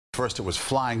First it was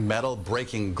flying metal,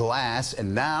 breaking glass,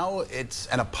 and now it's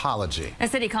an apology. A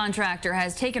city contractor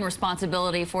has taken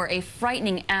responsibility for a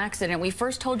frightening accident we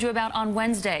first told you about on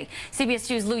Wednesday. CBS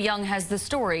 2's Lou Young has the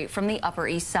story from the Upper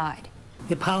East Side.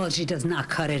 The apology does not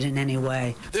cut it in any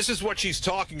way. This is what she's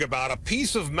talking about, a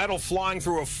piece of metal flying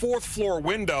through a fourth-floor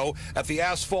window at the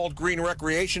Asphalt Green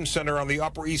Recreation Center on the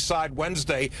Upper East Side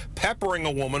Wednesday, peppering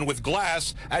a woman with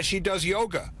glass as she does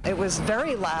yoga. It was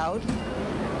very loud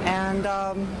and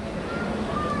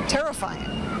terrifying.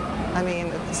 I mean,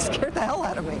 it scared the hell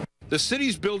out of me. The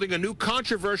city's building a new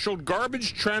controversial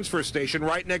garbage transfer station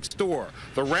right next door.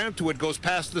 The ramp to it goes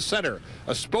past the center.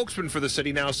 A spokesman for the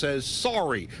city now says,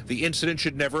 sorry, the incident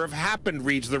should never have happened,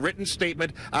 reads the written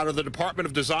statement out of the Department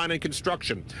of Design and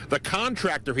Construction. The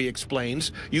contractor, he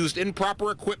explains, used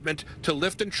improper equipment to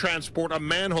lift and transport a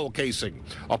manhole casing.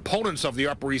 Opponents of the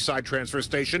Upper East Side transfer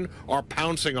station are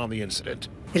pouncing on the incident.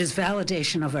 It is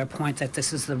validation of our point that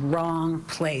this is the wrong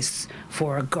place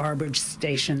for a garbage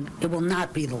station. It will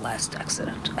not be the last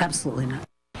accident. Absolutely not.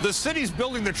 The city's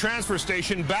building the transfer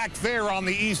station back there on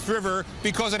the East River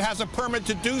because it has a permit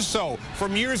to do so.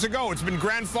 From years ago, it's been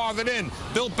grandfathered in,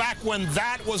 built back when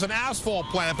that was an asphalt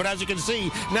plant. But as you can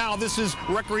see, now this is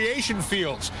recreation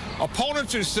fields.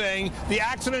 Opponents are saying the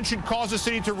accident should cause the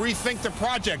city to rethink the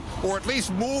project or at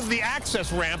least move the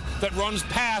access ramp that runs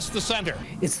past the center.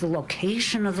 It's the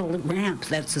location of the ramp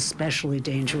that's especially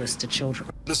dangerous to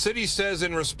children. The city says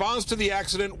in response to the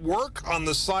accident, work on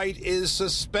the site is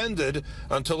suspended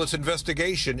until its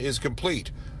investigation is complete.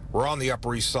 We're on the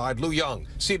Upper East Side. Lou Young,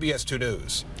 CBS 2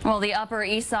 News. Well, the Upper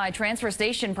East Side transfer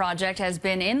station project has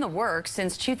been in the works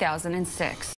since 2006.